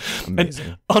way. Amazing.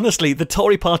 And honestly, the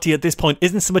Tory party at this point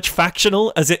isn't so much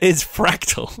factional as it is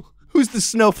fractal. Who's the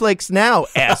snowflakes now,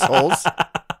 assholes?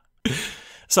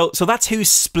 So that's who's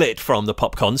split from the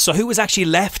PopCons. So who was actually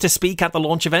left to speak at the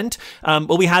launch event?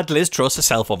 Well, we had Liz Truss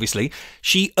herself, obviously.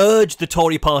 She urged the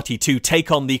Tory party to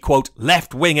take on the, quote,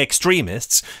 left-wing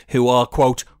extremists who are,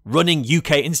 quote, running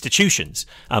UK institutions.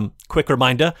 Quick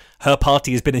reminder, her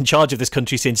party has been in charge of this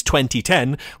country since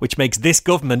 2010, which makes this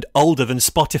government older than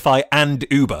Spotify and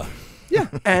Uber. Yeah,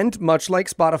 and much like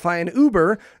Spotify and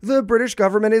Uber, the British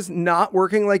government is not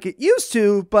working like it used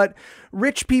to, but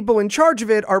rich people in charge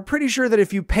of it are pretty sure that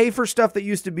if you pay for stuff that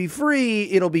used to be free,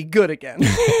 it'll be good again.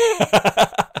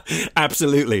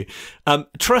 Absolutely.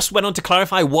 Truss went on to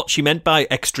clarify what she meant by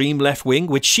extreme left wing,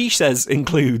 which she says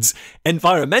includes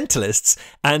environmentalists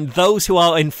and those who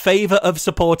are in favour of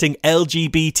supporting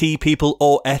LGBT people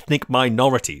or ethnic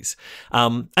minorities.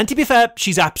 And to be fair,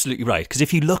 she's absolutely right, because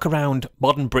if you look around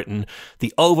modern Britain,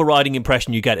 the overriding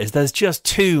impression you get is there's just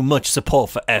too much support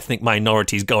for ethnic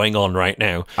minorities going on right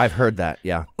now. I've heard that,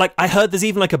 yeah. Like, I heard there's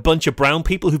even like a bunch of brown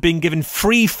people who've been given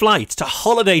free flights to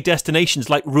holiday destinations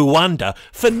like Rwanda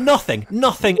for nothing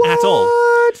at all.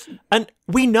 And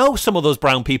we know some of those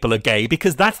brown people are gay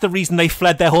because that's the reason they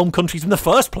fled their home countries in the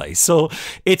first place. So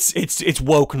it's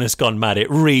wokeness gone mad. It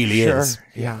really is.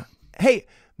 Yeah. Hey,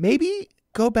 maybe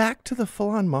go back to the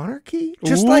full-on monarchy?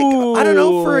 Just like, I don't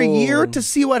know, for a year to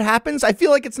see what happens? I feel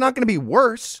like it's not going to be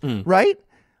worse, right?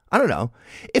 I don't know.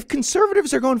 If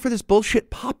conservatives are going for this bullshit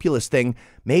populist thing,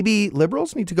 maybe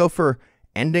liberals need to go for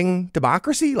ending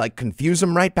democracy, like confuse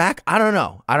them right back. I don't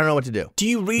know what to do. Do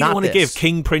you really want to give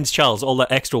King Prince Charles all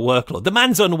that extra workload? The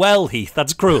man's unwell, Heath.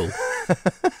 That's cruel.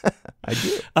 I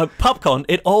do. PopCon,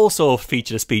 it also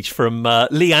featured a speech from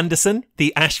Lee Anderson,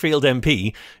 the Ashfield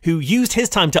MP, who used his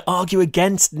time to argue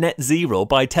against net zero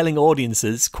by telling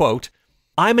audiences, quote,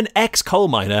 I'm an ex-coal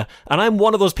miner, and I'm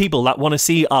one of those people that want to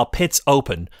see our pits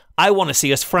open. I want to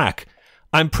see us frack.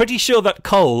 I'm pretty sure that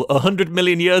coal 100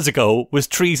 million years ago was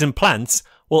trees and plants.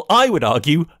 Well, I would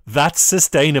argue that's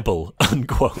sustainable,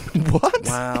 unquote. What?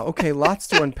 Wow. Okay, lots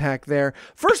to unpack there.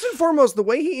 First and foremost, the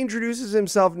way he introduces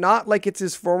himself, not like it's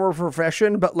his former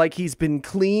profession, but like he's been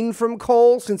clean from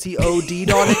coal since he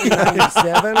OD'd on it in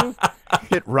 97.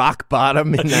 Hit rock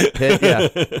bottom in that pit, yeah.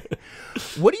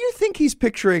 What do you think he's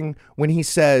picturing when he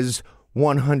says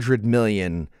 100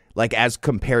 million, like as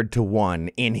compared to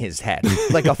 1 in his head?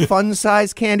 Like a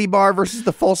fun-size candy bar versus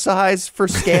the full size for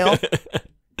scale?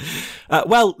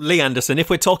 Well, Lee Anderson, if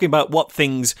we're talking about what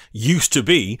things used to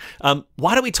be,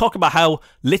 why don't we talk about how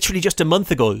literally just a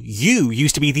month ago you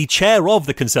used to be the chair of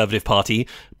the Conservative Party,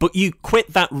 but you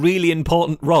quit that really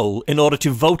important role in order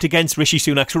to vote against Rishi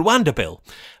Sunak's Rwanda bill?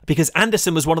 Because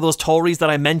Anderson was one of those Tories that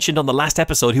I mentioned on the last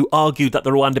episode who argued that the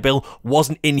Rwanda bill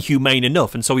wasn't inhumane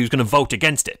enough, and so he was going to vote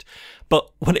against it. But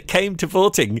when it came to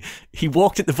voting, he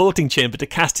walked in the voting chamber to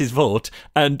cast his vote,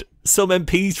 and some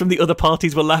MPs from the other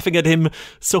parties were laughing at him,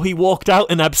 so he walked out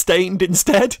and abstained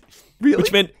instead. Really?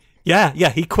 Which meant, yeah,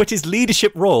 he quit his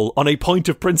leadership role on a point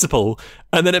of principle,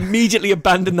 and then immediately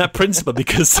abandoned that principle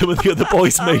because some of the other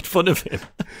boys made fun of him.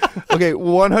 Okay,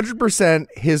 100%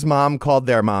 his mom called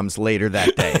their moms later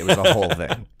that day. It was a whole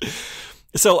thing.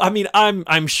 So, I mean,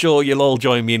 I'm sure you'll all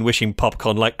join me in wishing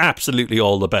PopCon like absolutely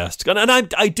all the best. And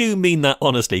I do mean that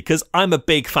honestly, because I'm a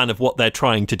big fan of what they're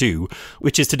trying to do,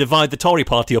 which is to divide the Tory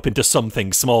party up into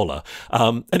something smaller.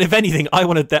 And if anything, I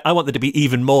want there to be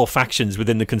even more factions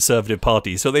within the Conservative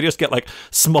Party. So they just get like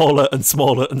smaller and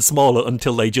smaller and smaller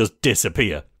until they just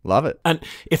disappear. Love it. And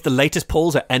if the latest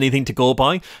polls are anything to go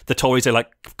by, the Tories are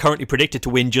like currently predicted to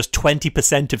win just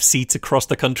 20% of seats across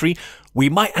the country. We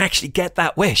might actually get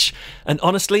that wish. And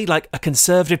honestly, like a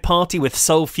Conservative Party with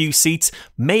so few seats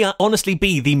may honestly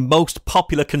be the most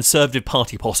popular Conservative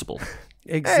Party possible.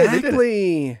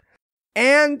 Exactly.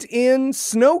 And in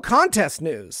snow contest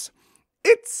news,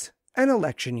 it's an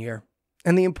election year,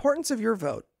 and the importance of your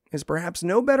vote is perhaps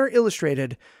no better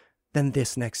illustrated than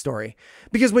this next story.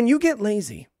 Because when you get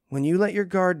lazy, when you let your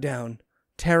guard down,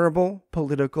 terrible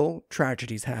political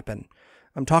tragedies happen.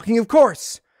 I'm talking, of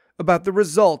course, about the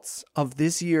results of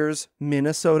this year's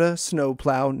Minnesota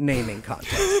snowplow naming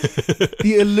contest.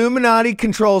 The Illuminati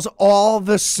controls all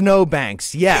the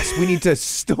snowbanks. Yes, we need to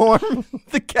storm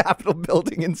the Capitol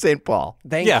building in St. Paul.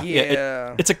 Thank you.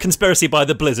 It's a conspiracy by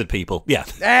the Blizzard people. Yeah.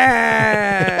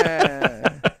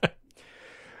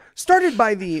 Started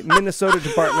by the Minnesota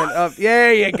Department of...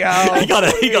 There you go. He got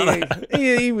it.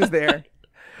 He was there.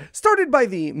 Started by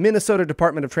the Minnesota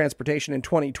Department of Transportation in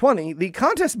 2020, the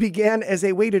contest began as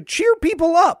a way to cheer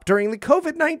people up during the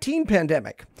COVID-19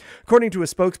 pandemic. According to a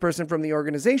spokesperson from the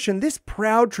organization, this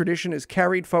proud tradition has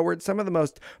carried forward some of the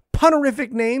most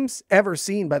punerific names ever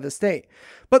seen by the state.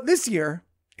 But this year,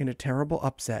 in a terrible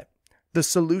upset, the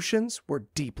solutions were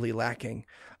deeply lacking.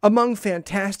 Among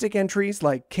fantastic entries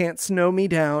like Can't Snow Me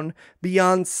Down,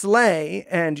 Beyond Sleigh,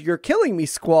 and You're Killing Me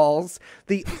Squalls,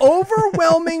 the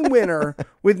overwhelming winner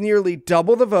with nearly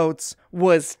double the votes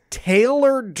was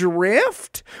Taylor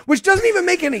Drift, which doesn't even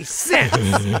make any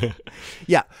sense.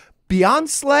 Yeah.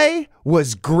 Beyond Sleigh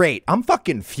was great. I'm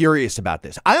fucking furious about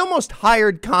this. I almost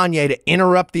hired Kanye to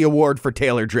interrupt the award for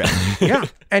Taylor Drift. Yeah,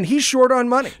 and he's short on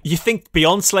money. You think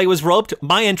Beyond Sleigh was robbed?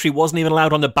 My entry wasn't even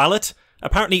allowed on the ballot.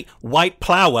 Apparently, white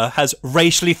flour has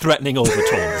racially threatening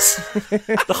overtones.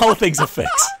 The whole thing's a fix.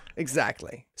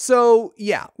 Exactly. So,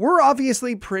 yeah, we're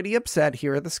obviously pretty upset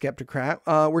here at the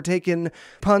Skepticrat. We're taking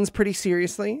puns pretty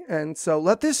seriously. And so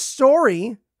let this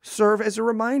story serve as a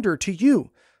reminder to you,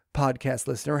 podcast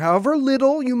listener, however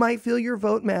little you might feel your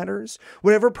vote matters,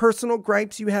 whatever personal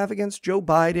gripes you have against Joe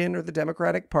Biden or the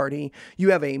Democratic Party, you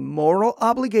have a moral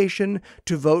obligation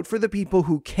to vote for the people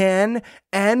who can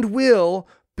and will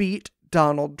beat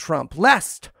Donald Trump,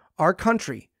 lest our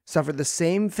country suffer the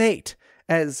same fate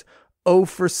as Oh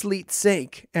for Sleet's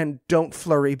Sake and Don't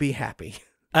Flurry Be Happy.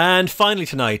 And finally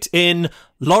tonight, in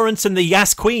Lawrence and the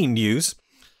Yas Queen news...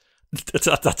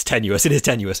 That's tenuous. It is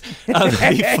tenuous.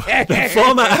 The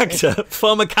former actor,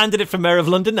 former candidate for Mayor of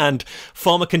London, and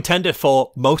former contender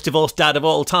for most divorced dad of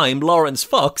all time, Lawrence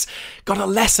Fox, got a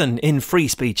lesson in free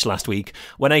speech last week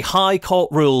when a high court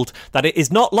ruled that it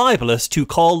is not libelous to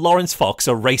call Lawrence Fox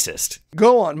a racist.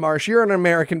 Go on, Marsh. You're an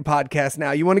American podcast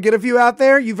now. You want to get a few out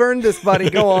there? You've earned this, buddy.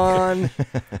 Go on.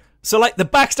 So, the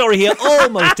backstory here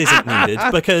almost isn't needed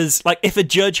because, if a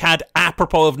judge had,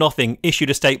 apropos of nothing,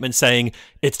 issued a statement saying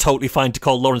it's totally fine to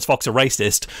call Lawrence Fox a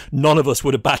racist, none of us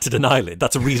would have batted an eyelid.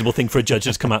 That's a reasonable thing for a judge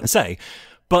to come out and say.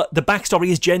 But the backstory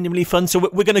is genuinely fun, so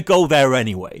we're going to go there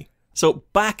anyway. So,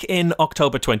 back in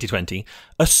October 2020,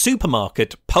 a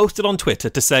supermarket posted on Twitter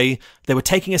to say they were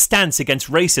taking a stance against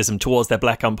racism towards their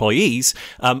black employees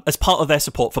as part of their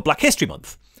support for Black History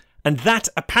Month. And that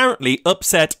apparently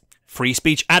upset free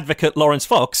speech advocate Lawrence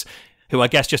Fox, who I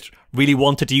guess just really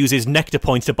wanted to use his nectar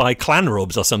points to buy clan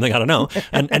robes or something, I don't know.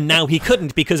 And now he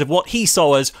couldn't because of what he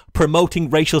saw as promoting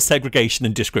racial segregation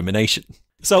and discrimination.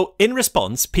 So in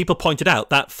response, people pointed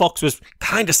out that Fox was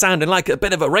kind of sounding like a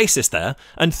bit of a racist there,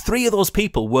 and three of those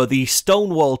people were the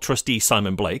Stonewall trustee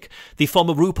Simon Blake, the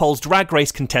former RuPaul's Drag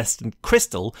Race contestant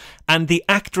Crystal, and the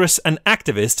actress and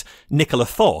activist Nicola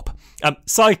Thorpe.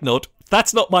 Side note,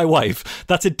 that's not my wife.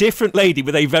 That's a different lady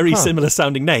with a very similar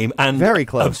sounding name and very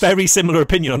close. A very similar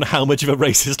opinion on how much of a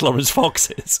racist Lawrence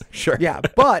Fox is. Sure. Yeah,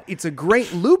 but it's a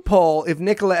great loophole if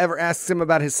Nicola ever asks him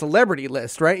about his celebrity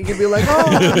list, right? You can be like, oh,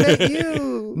 I met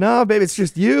you. No, babe, it's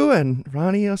just you and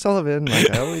Ronnie O'Sullivan,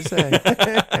 like I always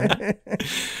say.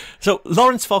 So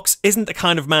Lawrence Fox isn't the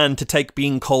kind of man to take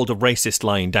being called a racist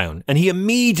lying down, and he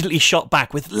immediately shot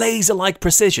back with laser-like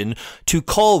precision to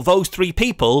call those three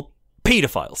people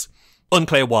paedophiles.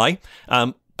 Unclear why.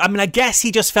 I guess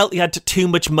he just felt he had too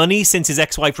much money since his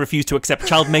ex-wife refused to accept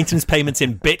child maintenance payments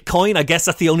in Bitcoin. I guess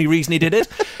that's the only reason he did it.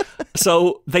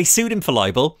 So they sued him for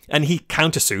libel, and he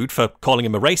countersued for calling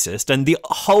him a racist, and the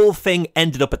whole thing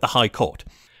ended up at the High Court.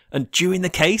 And during the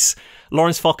case,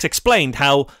 Lawrence Fox explained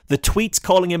how the tweets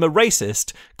calling him a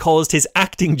racist caused his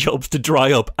acting jobs to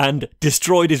dry up and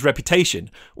destroyed his reputation,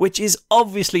 which is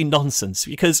obviously nonsense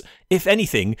because, if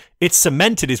anything, it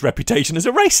cemented his reputation as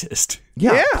a racist.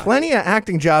 Yeah, plenty of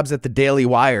acting jobs at the Daily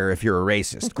Wire if you're a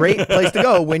racist. Great place to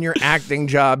go when your acting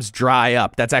jobs dry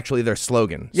up. That's actually their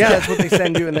slogan. Yeah, that's what they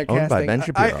send you in their Owned by casting. Ben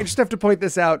Shapiro. I just have to point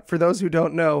this out for those who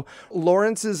don't know.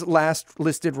 Lawrence's last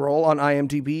listed role on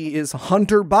IMDb is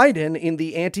Hunter Biden in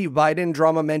the anti-Biden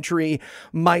drama-mentary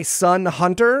My Son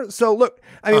Hunter. So look,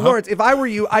 I mean, Lawrence, if I were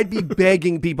you, I'd be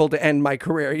begging people to end my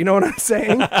career. You know what I'm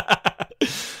saying?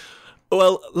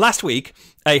 Well, last week,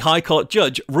 a High Court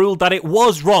judge ruled that it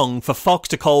was wrong for Fox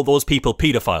to call those people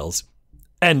paedophiles.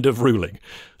 End of ruling.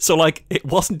 So, it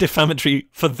wasn't defamatory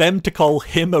for them to call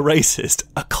him a racist,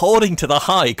 according to the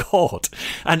High Court.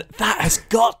 And that has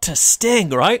got to sting,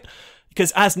 right?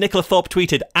 Because as Nicola Thorpe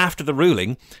tweeted after the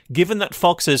ruling, given that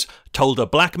Fox has told a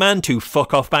black man to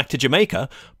fuck off back to Jamaica,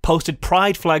 posted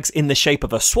pride flags in the shape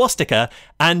of a swastika,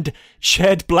 and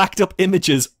shared blacked up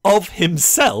images of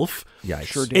himself, Yeah,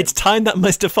 Sure did. it's time that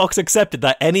Mr. Fox accepted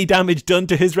that any damage done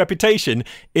to his reputation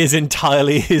is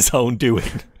entirely his own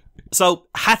doing. So,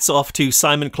 hats off to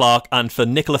Simon Clarke and for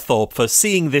Nicola Thorpe for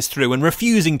seeing this through and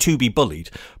refusing to be bullied.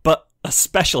 But a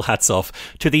special hats off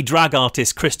to the drag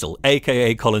artist Crystal,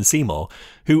 aka Colin Seymour,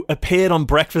 who appeared on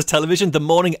breakfast television the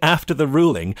morning after the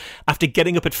ruling after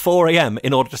getting up at 4 a.m.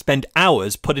 in order to spend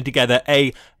hours putting together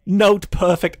a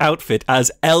note-perfect outfit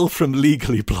as Elle from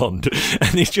Legally Blonde.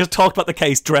 And he's just talked about the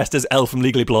case dressed as Elle from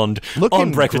Legally Blonde Looking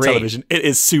on breakfast great. television. It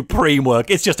is supreme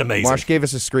work. It's just amazing. Marsh gave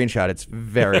us a screenshot. It's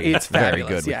very, It's very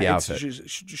fabulous. good with the outfit. She's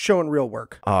showing real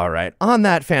work. All right. On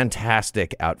that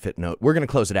fantastic outfit note, we're going to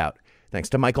close it out. Thanks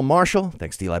to Michael Marshall,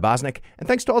 thanks to Eli Bosnick, and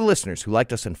thanks to all the listeners who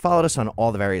liked us and followed us on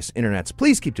all the various internets.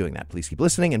 Please keep doing that. Please keep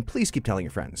listening, and please keep telling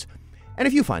your friends. And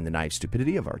if you find the naive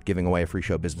stupidity of our giving away a free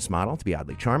show business model to be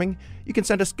oddly charming, you can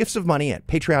send us gifts of money at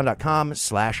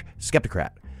patreon.com/Skepticrat.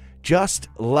 Just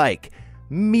like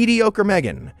Mediocre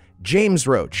Megan, James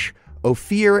Roach,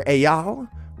 Ophir Ayal,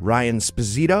 Ryan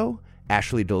Sposito,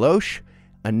 Ashley Deloche,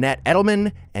 Annette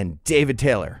Edelman, and David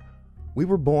Taylor. We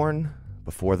were born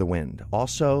before the wind,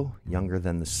 also younger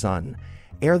than the sun.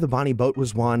 Ere the bonny boat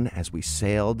was won as we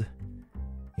sailed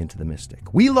into the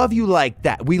mystic. We love you like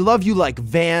that. We love you like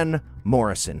Van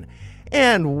Morrison.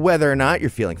 And whether or not you're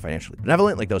feeling financially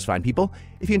benevolent like those fine people,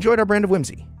 if you enjoyed our brand of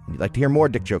whimsy and you'd like to hear more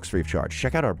dick jokes free of charge,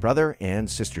 check out our brother and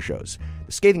sister shows,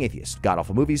 The Scathing Atheist,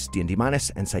 GodAwfulMovies, D&D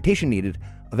Minus, and Citation Needed,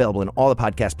 available in all the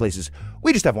podcast places.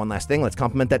 We just have one last thing. Let's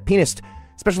compliment that penis.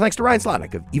 Special thanks to Ryan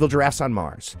Slotnick of Evil Giraffes on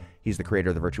Mars. He's the creator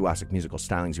of the virtuosic musical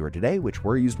stylings you heard today, which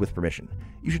were used with permission.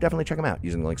 You should definitely check him out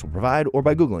using the links we'll provide or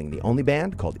by Googling the only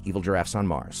band called Evil Giraffes on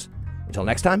Mars. Until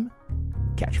next time,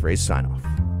 catchphrase sign off.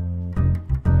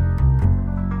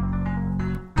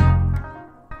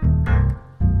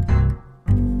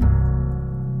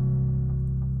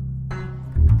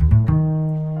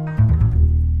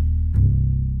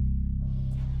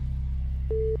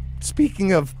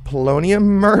 Speaking of polonium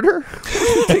murder,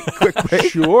 take a quick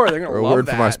break. Sure, they're For gonna a love word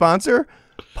that. from our sponsor,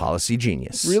 Policy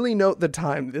Genius. Really note the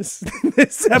time this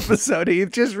episode,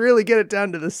 Heath. Just really get it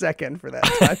down to the second for that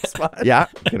time spot. Yeah,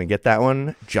 gonna get that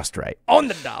one just right. On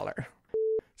the dollar.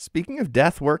 Speaking of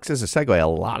death, works as a segue a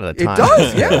lot of the time. It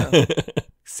does, yeah.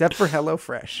 Except for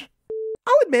HelloFresh.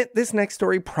 I'll admit this next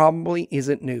story probably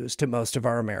isn't news to most of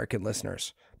our American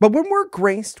listeners. But when we're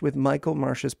graced with Michael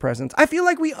Marsh's presence, I feel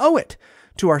like we owe it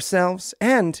to ourselves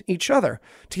and each other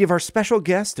to give our special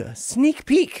guest a sneak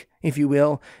peek, if you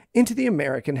will, into the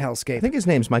American I hellscape. think his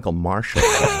name's Michael Marshall.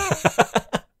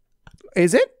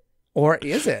 Is it? Or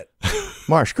is it?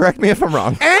 Marsh, correct me if I'm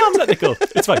wrong. I'm technical.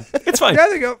 It's fine. It's fine. There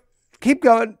they go. Keep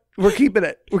going. We're keeping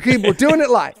it. We're doing it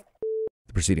live.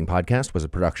 The preceding podcast was a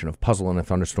production of Puzzle in a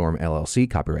Thunderstorm, LLC,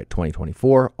 copyright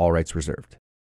 2024, all rights reserved.